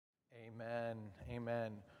Amen.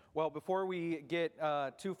 Amen. Well, before we get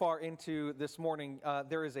too far into this morning,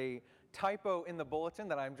 there is a typo in the bulletin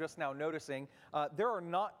that I'm just now noticing. There are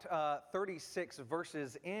not 36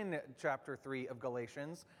 verses in chapter 3 of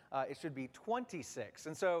Galatians. It should be 26.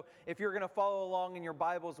 And so if you're going to follow along in your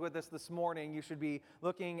Bibles with us this morning, you should be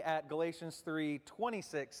looking at Galatians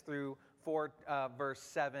 3:26 through 4 verse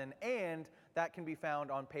 7, and that can be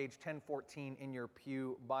found on page 1014 in your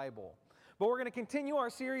Pew Bible. But we're going to continue our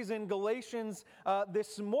series in Galatians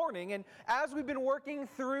this morning. And as we've been working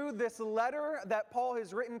through this letter that Paul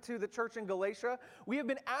has written to the church in Galatia, we have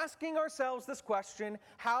been asking ourselves this question: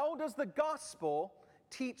 how does the gospel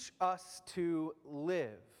teach us to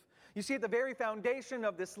live? You see, at the very foundation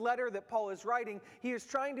of this letter that Paul is writing, he is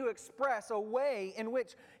trying to express a way in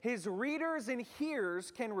which his readers and hearers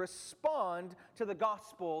can respond to the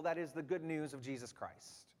gospel that is the good news of Jesus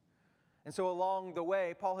Christ. And so along the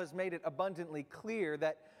way, Paul has made it abundantly clear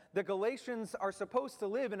that the Galatians are supposed to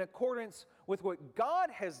live in accordance with what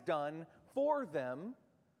God has done for them,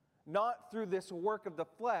 not through this work of the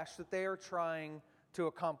flesh that they are trying to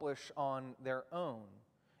accomplish on their own.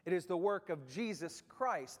 It is the work of Jesus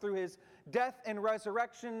Christ through his death and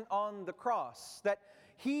resurrection on the cross, that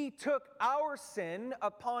he took our sin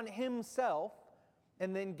upon himself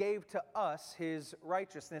and then gave to us his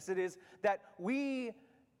righteousness. It is that we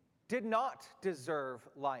did not deserve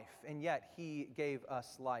life, and yet he gave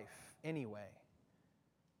us life anyway.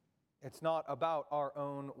 It's not about our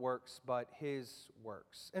own works, but his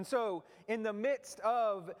works. And so, in the midst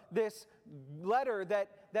of this letter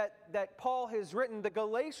that Paul has written, the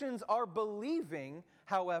Galatians are believing,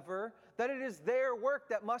 however, that it is their work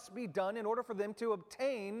that must be done in order for them to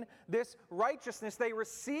obtain this righteousness. They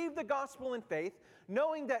receive the gospel in faith,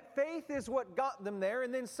 knowing that faith is what got them there,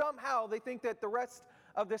 and then somehow they think that the rest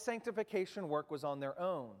of the sanctification work was on their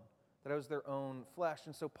own, that it was their own flesh.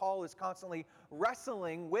 And so Paul is constantly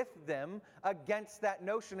wrestling with them against that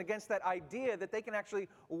notion, against that idea that they can actually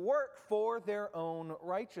work for their own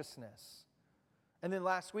righteousness. And then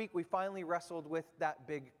last week we finally wrestled with that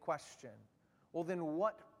big question. Well, then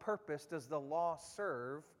what purpose does the law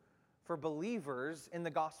serve for believers in the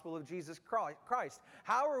gospel of Jesus Christ?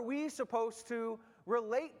 How are we supposed to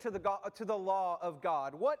relate to the law of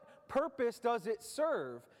God? What purpose does it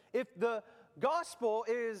serve? If the gospel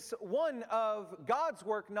is one of God's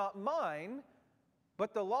work, not mine,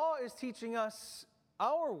 but the law is teaching us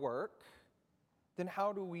our work, then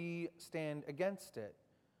how do we stand against it?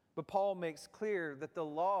 But Paul makes clear that the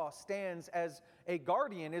law stands as a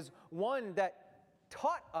guardian, is one that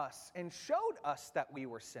taught us and showed us that we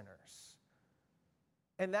were sinners.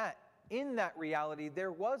 And that in that reality,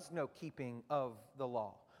 there was no keeping of the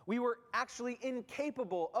law. We were actually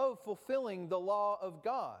incapable of fulfilling the law of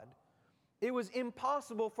God. It was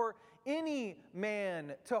impossible for any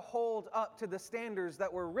man to hold up to the standards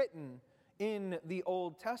that were written in the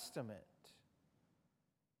Old Testament.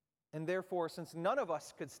 And therefore, since none of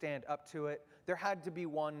us could stand up to it, there had to be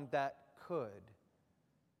one that could.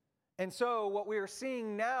 And so what we are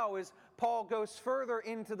seeing now is Paul goes further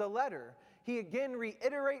into the letter. He again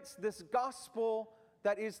reiterates this gospel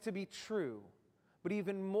that is to be true. But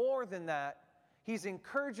even more than that, he's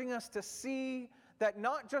encouraging us to see that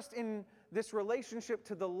not just in this relationship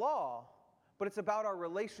to the law, but it's about our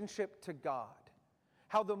relationship to God.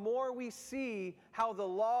 How the more we see how the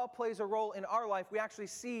law plays a role in our life, we actually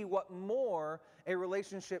see what more a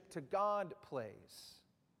relationship to God plays.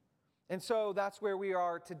 And so that's where we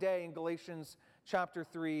are today in Galatians chapter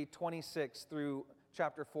 3, 26 through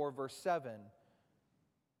chapter 4, verse 7.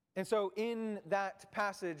 And so in that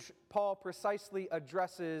passage, Paul precisely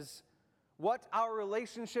addresses what our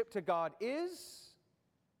relationship to God is.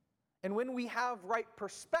 And when we have right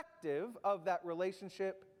perspective of that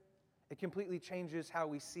relationship, it completely changes how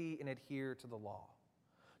we see and adhere to the law.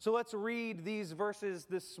 So let's read these verses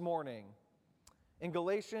this morning. In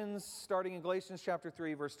Galatians, starting in Galatians chapter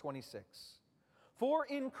 3, verse 26. For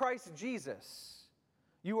in Christ Jesus,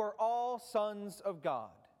 you are all sons of God,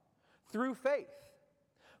 through faith.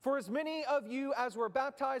 For as many of you as were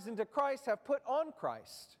baptized into Christ have put on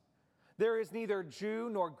Christ. There is neither Jew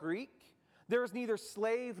nor Greek. There is neither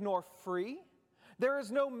slave nor free. There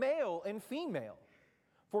is no male and female.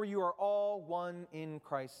 For you are all one in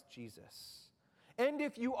Christ Jesus. And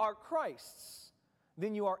if you are Christ's,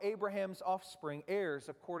 then you are Abraham's offspring, heirs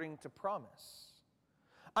according to promise.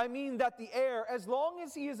 I mean that the heir, as long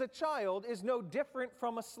as he is a child, is no different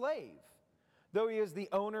from a slave, though he is the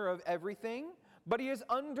owner of everything, but he is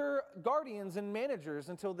under guardians and managers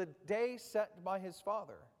until the day set by his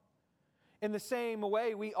father. In the same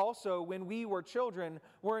way, we also, when we were children,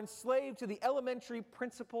 were enslaved to the elementary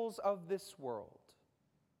principles of this world.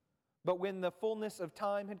 But when the fullness of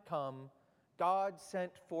time had come, God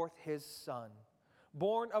sent forth his Son,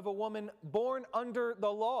 born of a woman, born under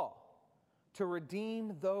the law, to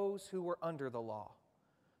redeem those who were under the law,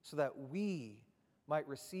 so that we might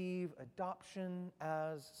receive adoption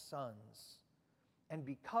as sons. And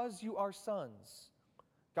because you are sons,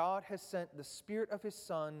 God has sent the Spirit of his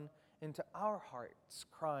Son into our hearts,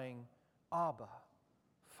 crying, Abba,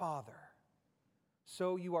 Father.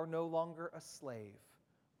 So you are no longer a slave,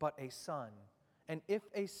 but a son. And if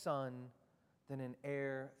a son, then an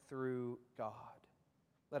heir through God.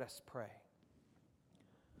 Let us pray.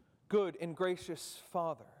 Good and gracious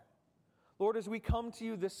Father, Lord, as we come to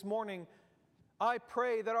you this morning, I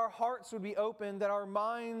pray that our hearts would be open, that our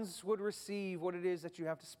minds would receive what it is that you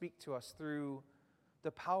have to speak to us through the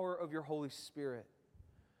power of your Holy Spirit.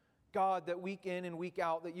 God, that week in and week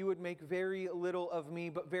out, that you would make very little of me,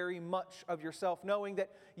 but very much of yourself, knowing that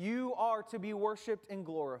you are to be worshiped and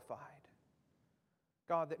glorified.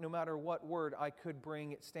 God, that no matter what word I could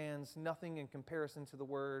bring, it stands nothing in comparison to the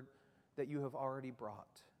word that you have already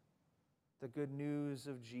brought. The good news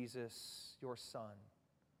of Jesus, your Son,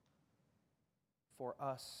 for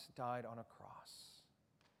us died on a cross,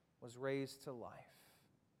 was raised to life,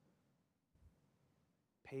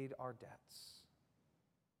 paid our debts,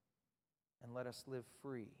 and let us live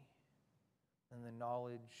free in the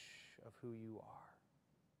knowledge of who you are.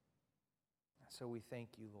 So we thank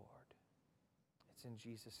you, Lord. It's in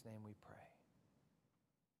Jesus' name we pray.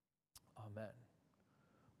 Amen.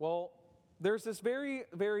 Well, there's this very,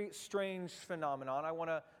 very strange phenomenon I want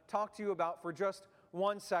to talk to you about for just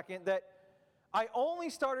 1 second that I only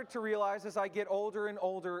started to realize as I get older and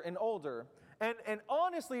older and older. And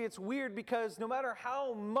honestly, it's weird because no matter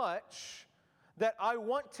how much that I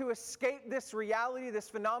want to escape this reality, this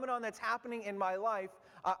phenomenon that's happening in my life,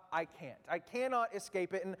 I can't. I cannot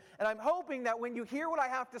escape it. And I'm hoping that when you hear what I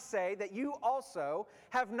have to say, that you also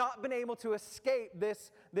have not been able to escape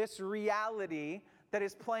this reality that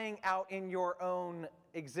is playing out in your own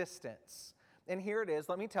existence. And here it is.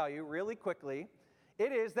 Let me tell you really quickly.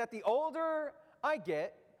 It is that the older I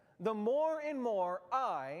get, the more and more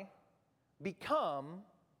I become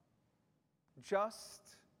just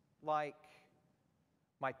like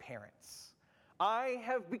my parents. I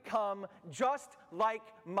have become just like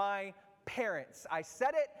my parents. I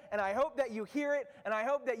said it, and I hope that you hear it, and I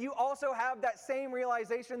hope that you also have that same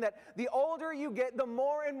realization that the older you get, the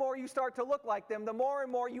more and more you start to look like them, the more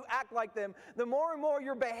and more you act like them, the more and more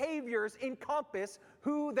your behaviors encompass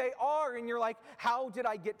who they are, and you're like, how did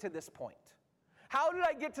I get to this point? How did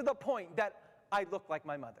I get to the point that I look like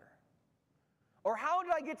my mother? Or how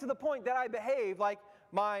did I get to the point that I behave like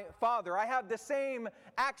my father? I have the same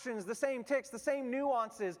actions, the same tics, the same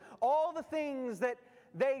nuances, all the things that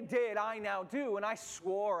they did, I now do, and I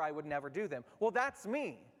swore I would never do them. Well, that's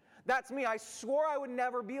me. That's me. I swore I would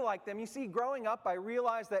never be like them. You see, growing up, I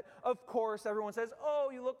realized that, of course, everyone says, oh,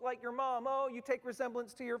 you look like your mom. Oh, you take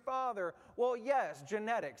resemblance to your father. Well, yes,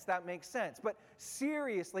 genetics, that makes sense. But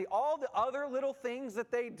seriously, all the other little things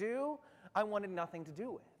that they do, I wanted nothing to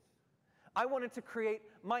do with. I wanted to create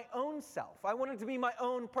my own self. I wanted to be my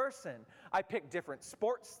own person. I picked different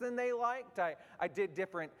sports than they liked. I did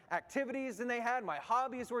different activities than they had. My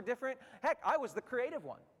hobbies were different. Heck, I was the creative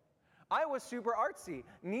one. I was super artsy.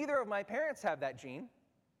 Neither of my parents have that gene.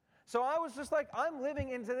 So I was just like, I'm living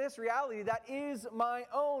into this reality that is my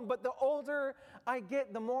own. But the older I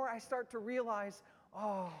get, the more I start to realize,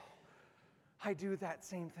 oh, I do that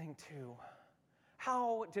same thing too.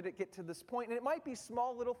 How did it get to this point? And it might be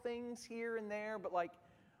small little things here and there, but like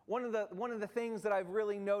one of the things that I've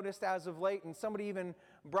really noticed as of late, and somebody even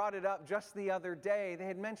brought it up just the other day, they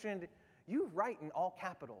had mentioned, you write in all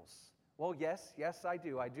capitals. Well, yes, I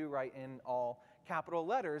do. I do write in all capital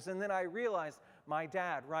letters. And then I realized my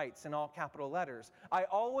dad writes in all capital letters. I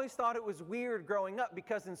always thought it was weird growing up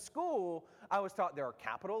because in school, I was taught there are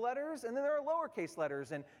capital letters and then there are lowercase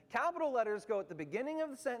letters. And capital letters go at the beginning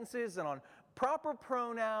of the sentences and on proper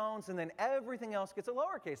pronouns, and then everything else gets a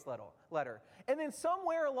lowercase letter. And then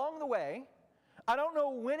somewhere along the way, I don't know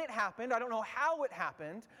when it happened, I don't know how it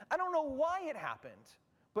happened, I don't know why it happened,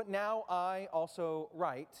 but now I also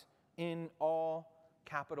write in all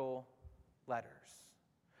capital letters.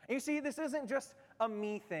 And you see, this isn't just a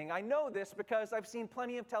me thing. I know this because I've seen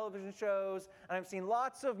plenty of television shows and I've seen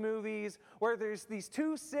lots of movies where there's these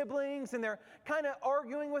two siblings and they're kind of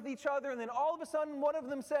arguing with each other, and then all of a sudden one of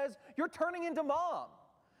them says, "You're turning into mom."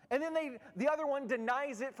 And then the other one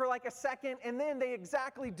denies it for like a second, and then they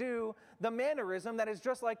exactly do the mannerism that is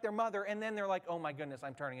just like their mother, and then they're like, "Oh my goodness,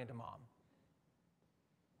 I'm turning into mom."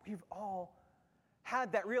 We've all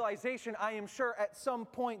had that realization, I am sure, at some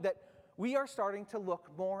point that we are starting to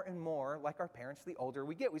look more and more like our parents the older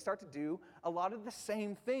we get. We start to do a lot of the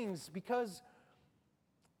same things because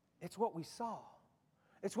it's what we saw.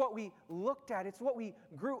 It's what we looked at. It's what we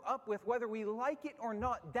grew up with, whether we like it or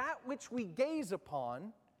not. That which we gaze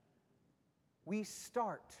upon, we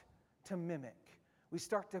start to mimic. We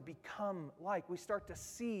start to become like. We start to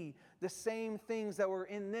see the same things that were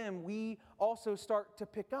in them. We also start to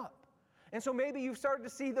pick up. And so maybe you've started to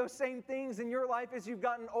see those same things in your life as you've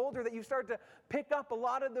gotten older, that you've started to pick up a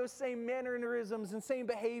lot of those same mannerisms and same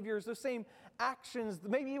behaviors, those same actions.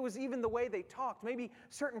 Maybe it was even the way they talked, maybe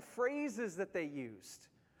certain phrases that they used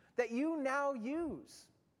that you now use.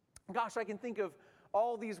 Gosh, I can think of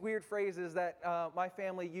all these weird phrases that my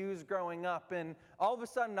family used growing up, and all of a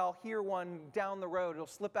sudden I'll hear one down the road. It'll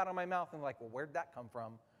slip out of my mouth, and I'm like, well, where'd that come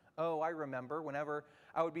from? Oh, I remember whenever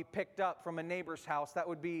I would be picked up from a neighbor's house, that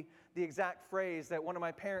would be the exact phrase that one of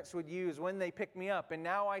my parents would use when they picked me up. And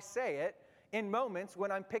now I say it in moments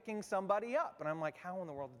when I'm picking somebody up. And I'm like, how in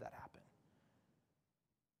the world did that happen?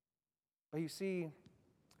 But you see,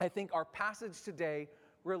 I think our passage today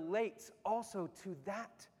relates also to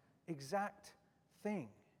that exact thing.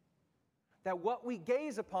 That what we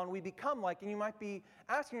gaze upon, we become like. And you might be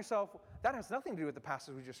asking yourself, that has nothing to do with the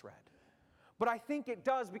passage we just read. But I think it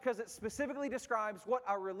does, because it specifically describes what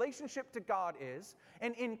our relationship to God is.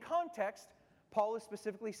 And in context, Paul is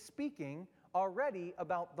specifically speaking already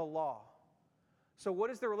about the law. So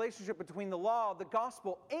what is the relationship between the law, the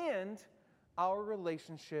gospel, and our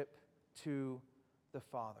relationship to the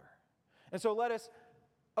Father? And so let us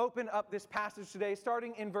open up this passage today,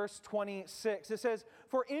 starting in verse 26. It says,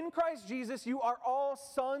 "For in Christ Jesus you are all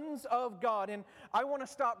sons of God." And I want to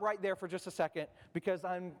stop right there for just a second, because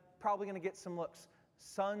I'm probably going to get some looks.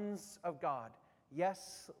 Sons of God.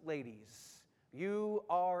 Yes, ladies, you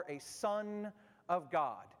are a son of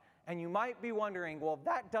God. And you might be wondering, well,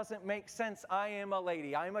 that doesn't make sense. I am a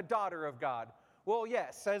lady. I am a daughter of God. Well,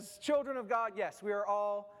 yes, as children of God, yes, we are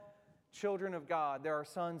all children of God. There are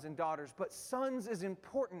sons and daughters, but sons is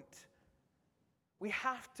important. We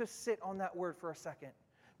have to sit on that word for a second,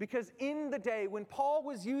 because in the day when Paul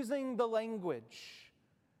was using the language,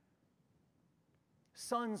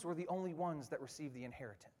 sons were the only ones that received the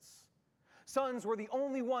inheritance. Sons were the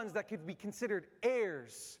only ones that could be considered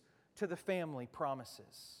heirs to the family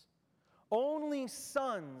promises. Only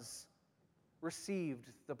sons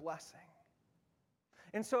received the blessing.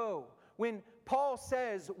 And so, when Paul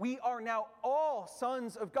says we are now all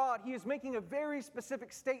sons of God, he is making a very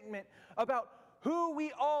specific statement about who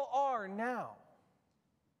we all are now.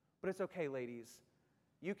 But it's okay, ladies.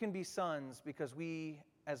 You can be sons, because we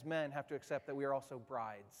as men have to accept that we are also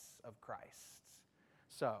brides of Christ.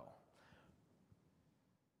 So,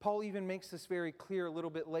 Paul even makes this very clear a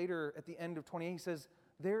little bit later at the end of 28. He says,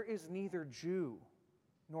 "There is neither Jew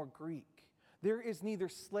nor Greek. There is neither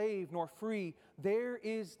slave nor free. There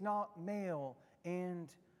is not male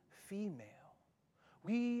and female."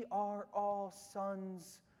 We are all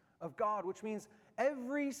sons of God, which means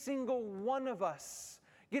every single one of us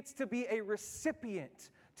gets to be a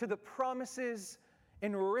recipient to the promises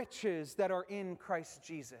and riches that are in Christ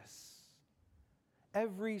Jesus.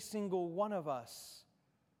 Every single one of us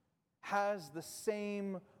has the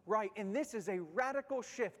same right. And this is a radical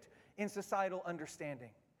shift in societal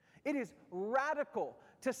understanding. It is radical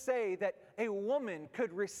to say that a woman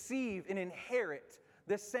could receive and inherit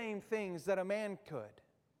the same things that a man could.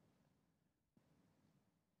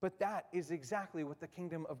 But that is exactly what the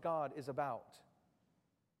kingdom of God is about.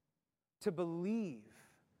 To believe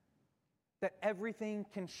that everything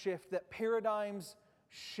can shift, that paradigms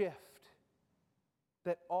shift,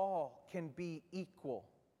 that all can be equal.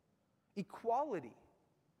 Equality,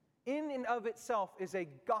 in and of itself, is a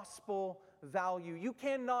gospel value. You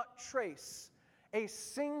cannot trace a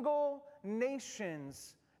single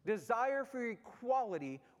nation's desire for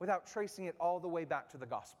equality without tracing it all the way back to the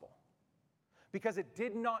gospel. Because it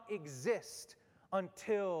did not exist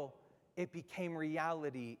until it became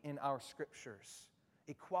reality in our scriptures.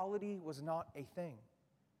 Equality was not a thing.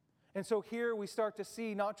 And so here we start to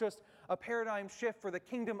see not just a paradigm shift for the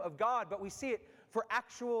kingdom of God, but we see it for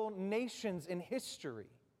actual nations in history.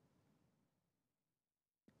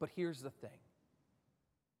 But here's the thing.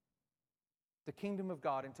 The kingdom of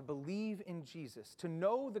God, and to believe in Jesus, to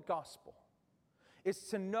know the gospel, is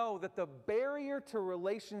to know that the barrier to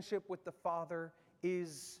relationship with the Father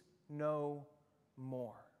is no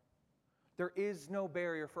more. There is no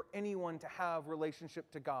barrier for anyone to have relationship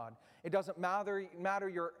to God. It doesn't matter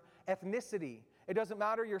your ethnicity. It doesn't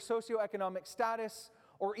matter your socioeconomic status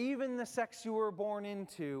or even the sex you were born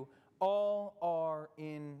into. All are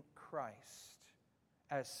in Christ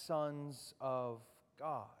as sons of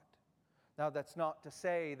God. Now, that's not to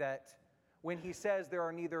say that when he says there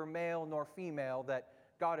are neither male nor female, that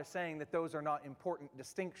God is saying that those are not important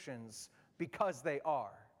distinctions, because they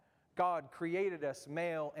are. God created us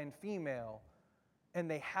male and female, and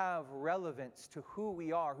they have relevance to who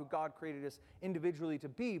we are, who God created us individually to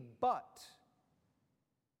be. But,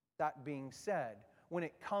 that being said, when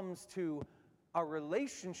it comes to our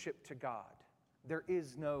relationship to God, there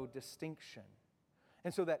is no distinction.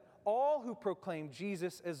 And so that all who proclaim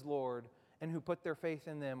Jesus as Lord and who put their faith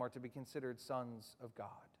in them are to be considered sons of God.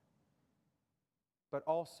 But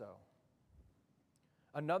also,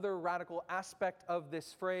 another radical aspect of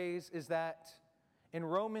this phrase is that in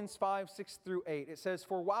Romans 5, 6 through 8, it says,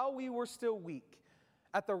 "For while we were still weak,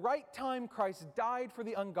 at the right time Christ died for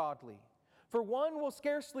the ungodly. For one will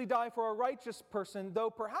scarcely die for a righteous person, though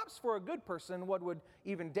perhaps for a good person one would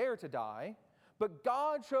even dare to die. But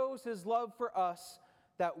God shows his love for us,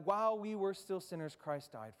 that while we were still sinners,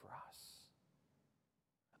 Christ died for us."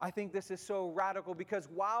 I think this is so radical, because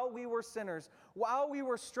while we were sinners, while we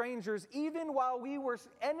were strangers, even while we were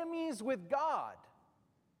enemies with God,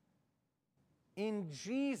 in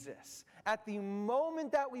Jesus, at the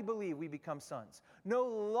moment that we believe, we become sons. No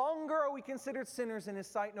longer are we considered sinners in his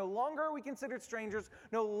sight. No longer are we considered strangers.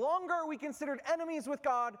 No longer are we considered enemies with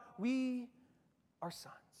God. We are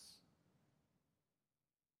sons.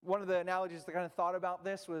 One of the analogies that I kind of thought about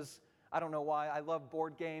this was, I don't know why, I love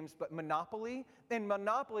board games, but Monopoly. In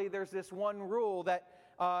Monopoly, there's this one rule that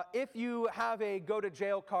if you have a go to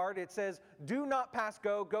jail card, it says, do not pass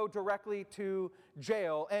go, go directly to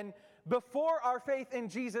jail. And before our faith in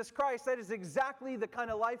Jesus Christ, that is exactly the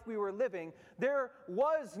kind of life we were living. There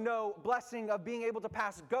was no blessing of being able to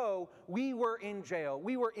pass go. We were in jail.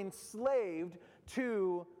 We were enslaved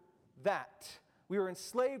to that. We were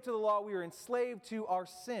enslaved to the law. We were enslaved to our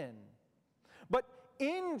sin. But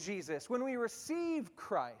in Jesus, when we receive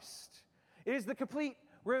Christ, it is the complete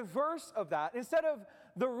reverse of that. Instead of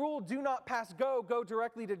the rule, do not pass go, go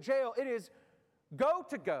directly to jail, it is go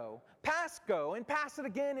to go, and pass it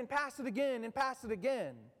again, and pass it again, and pass it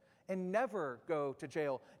again, and never go to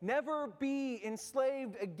jail. Never be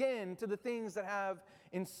enslaved again to the things that have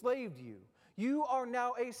enslaved you. You are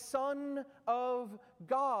now a son of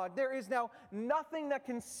God. There is now nothing that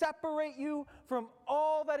can separate you from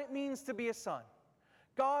all that it means to be a son.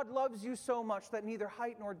 God loves you so much that neither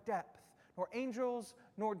height nor depth, nor angels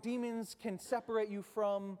nor demons can separate you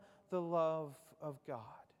from the love of God.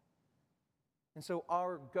 And so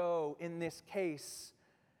our go in this case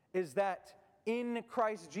is that in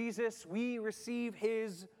Christ Jesus we receive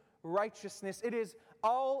his righteousness. It is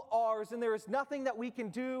all ours, and there is nothing that we can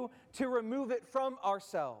do to remove it from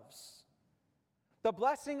ourselves. The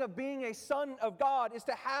blessing of being a son of God is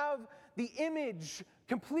to have the image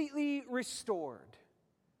completely restored.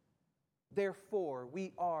 Therefore,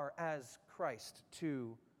 we are as Christ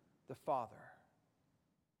to the Father.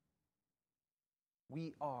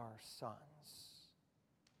 We are sons.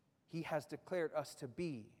 He has declared us to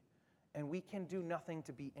be, and we can do nothing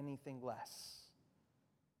to be anything less.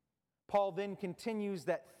 Paul then continues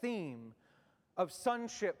that theme of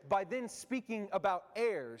sonship by then speaking about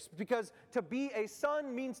heirs, because to be a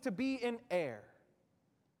son means to be an heir.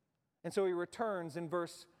 And so he returns in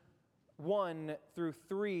verse 1 through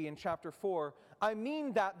 3 in chapter 4. I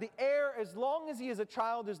mean that the heir, as long as he is a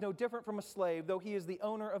child, is no different from a slave, though he is the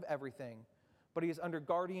owner of everything. But he is under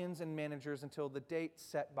guardians and managers until the date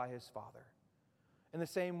set by his father. In the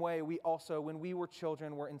same way, we also, when we were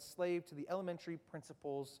children, were enslaved to the elementary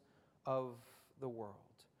principles of the world.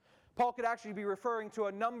 Paul could actually be referring to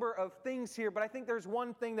a number of things here, but I think there's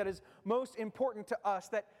one thing that is most important to us,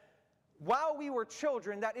 that while we were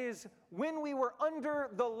children, that is, when we were under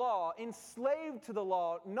the law, enslaved to the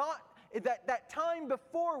law, not that time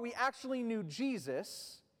before we actually knew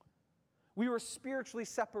Jesus, we were spiritually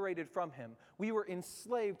separated from him. We were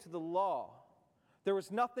enslaved to the law. There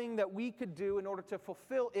was nothing that we could do in order to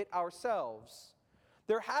fulfill it ourselves.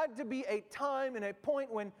 There had to be a time and a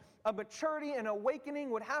point when a maturity and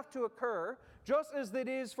awakening would have to occur, just as it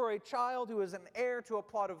is for a child who is an heir to a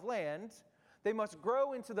plot of land. They must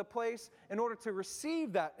grow into the place in order to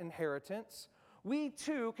receive that inheritance. We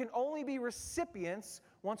too can only be recipients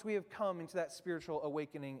once we have come into that spiritual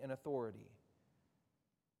awakening and authority.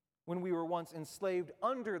 When we were once enslaved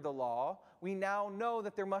under the law, we now know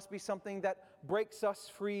that there must be something that breaks us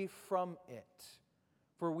free from it.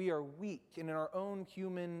 For we are weak, and in our own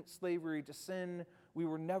human slavery to sin, we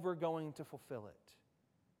were never going to fulfill it.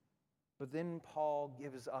 But then Paul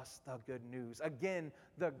gives us the good news. Again,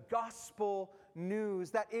 the gospel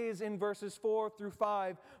news that is in verses 4 through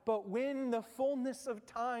 5. But when the fullness of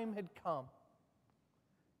time had come,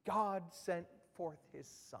 God sent forth his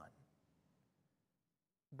Son,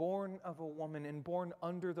 born of a woman and born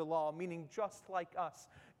under the law, meaning just like us.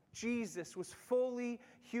 Jesus was fully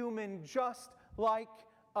human, just like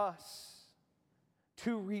us,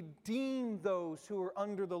 to redeem those who are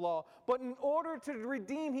under the law. But in order to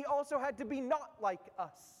redeem, he also had to be not like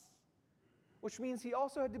us, which means he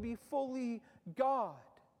also had to be fully God,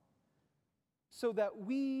 so that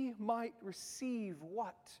we might receive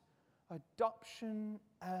what? Adoption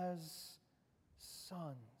as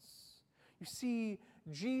sons. You see,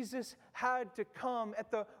 Jesus had to come at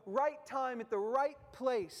the right time, at the right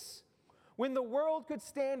place, when the world could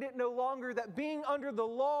stand it no longer, that being under the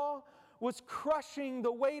law was crushing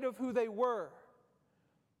the weight of who they were.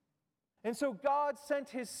 And so God sent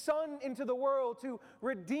his Son into the world to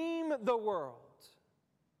redeem the world.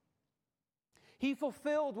 He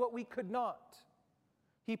fulfilled what we could not.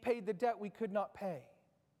 He paid the debt we could not pay.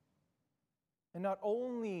 And not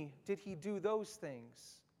only did he do those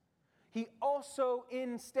things, he also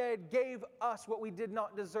instead gave us what we did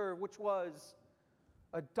not deserve, which was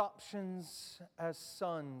adoptions as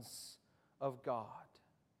sons of God.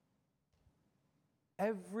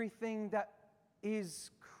 Everything that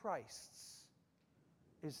is Christ's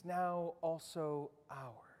is now also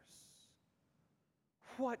ours.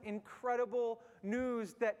 What incredible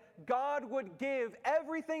news that God would give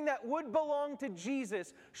everything that would belong to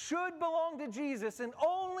Jesus, should belong to Jesus, and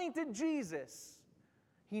only to Jesus.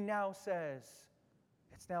 He now says,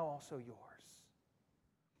 it's now also yours.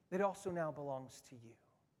 It also now belongs to you.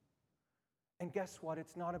 And guess what?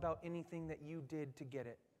 It's not about anything that you did to get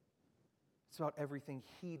it. It's about everything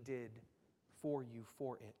he did for you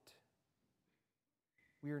for it.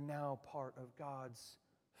 We are now part of God's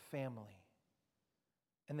family.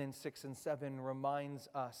 And then 6 and 7 reminds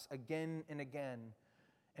us again and again,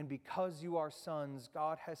 and because you are sons,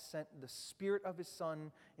 God has sent the Spirit of his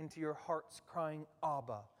Son into your hearts, crying,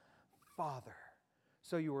 Abba, Father.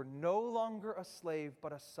 So you are no longer a slave,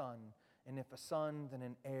 but a son. And if a son, then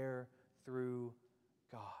an heir through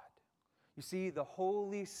God. You see, the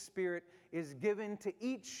Holy Spirit is given to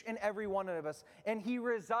each and every one of us, and he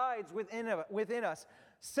resides within us,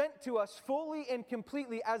 sent to us fully and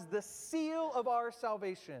completely as the seal of our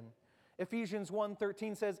salvation. Ephesians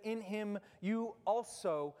 1:13 says, in him you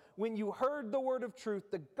also, when you heard the word of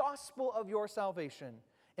truth, the gospel of your salvation,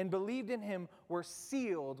 and believed in him, were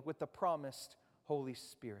sealed with the promised Holy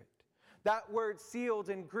Spirit. That word sealed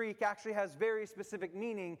in Greek actually has very specific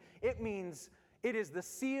meaning. It means it is the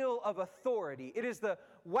seal of authority. It is the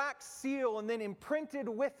wax seal and then imprinted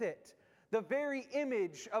with it the very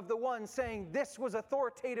image of the one saying this was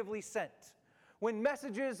authoritatively sent. When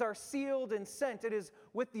messages are sealed and sent, it is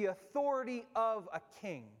with the authority of a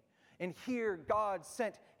king. And here God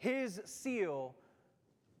sent his seal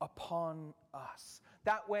upon us.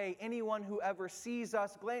 That way, anyone who ever sees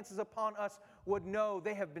us, glances upon us, would know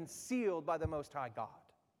they have been sealed by the Most High God.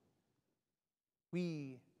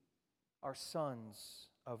 We are sons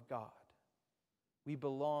of God. We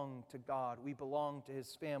belong to God. We belong to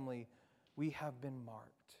his family. We have been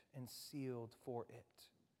marked and sealed for it.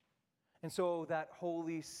 And so that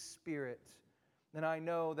Holy Spirit, and I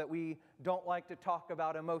know that we don't like to talk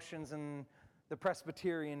about emotions in the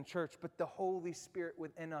Presbyterian church, but the Holy Spirit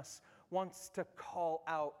within us wants to call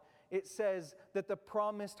out. It says that the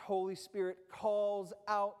promised Holy Spirit calls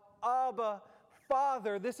out, Abba,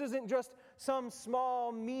 Father. This isn't just some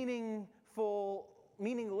small, meaningless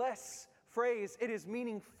phrase. It is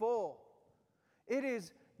meaningful. It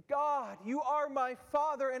is, God, you are my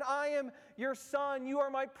Father, and I am your Son. You are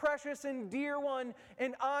my precious and dear one,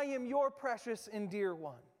 and I am your precious and dear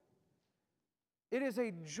one. It is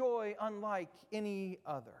a joy unlike any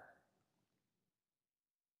other.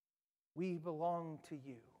 We belong to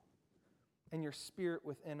you, and your Spirit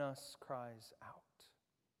within us cries out.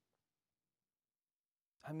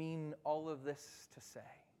 I mean all of this to say,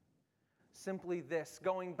 simply this,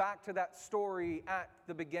 going back to that story at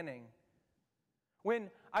the beginning,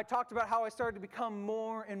 when I talked about how I started to become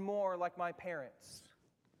more and more like my parents.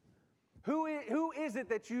 Who is it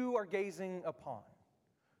that you are gazing upon?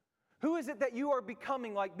 Who is it that you are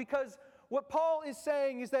becoming like? Because what Paul is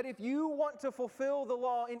saying is that if you want to fulfill the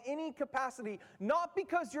law in any capacity, not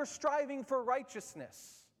because you're striving for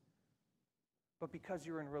righteousness, but because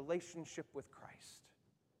you're in relationship with Christ,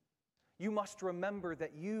 you must remember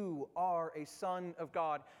that you are a son of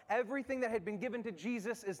God. Everything that had been given to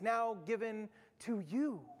Jesus is now given to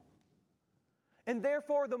you. And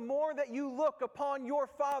therefore, the more that you look upon your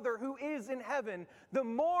Father who is in heaven, the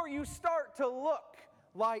more you start to look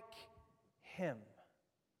like him.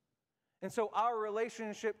 And so our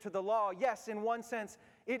relationship to the law, yes, in one sense,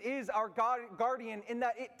 It is our guardian in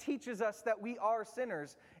that it teaches us that we are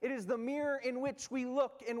sinners. It is the mirror in which we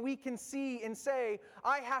look and we can see and say,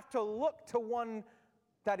 I have to look to one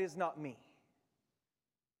that is not me.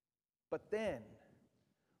 But then,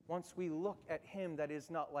 once we look at him that is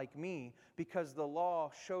not like me, because the law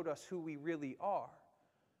showed us who we really are,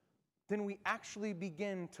 then we actually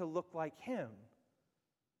begin to look like him.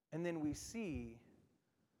 And then we see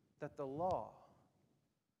that the law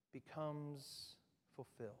becomes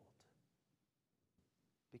fulfilled.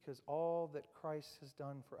 Because all that Christ has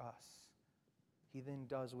done for us, he then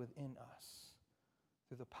does within us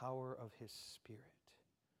through the power of his Spirit.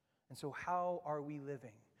 And so how are we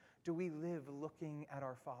living? Do we live looking at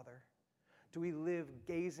our Father? Do we live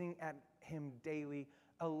gazing at him daily,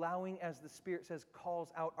 allowing, as the Spirit says,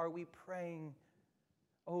 calls out? Are we praying,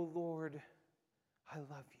 oh Lord, I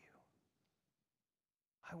love you.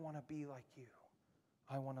 I want to be like you.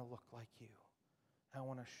 I want to look like you. I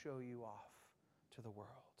want to show you off to the world.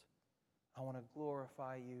 I want to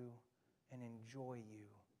glorify you and enjoy you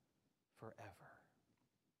forever.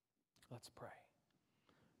 Let's pray.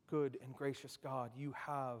 Good and gracious God, you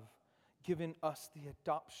have given us the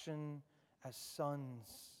adoption as sons.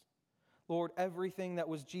 Lord, everything that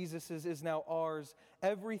was Jesus's is now ours.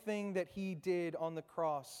 Everything that he did on the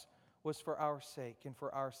cross was for our sake and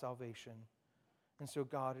for our salvation. And so,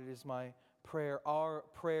 God, it is my prayer, our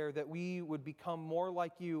prayer, that we would become more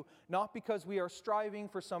like you, not because we are striving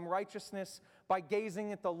for some righteousness by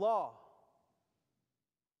gazing at the law,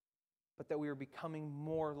 but that we are becoming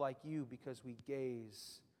more like you because we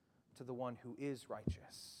gaze to the one who is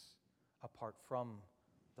righteous apart from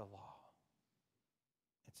the law.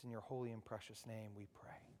 It's in your holy and precious name we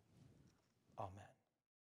pray. Amen.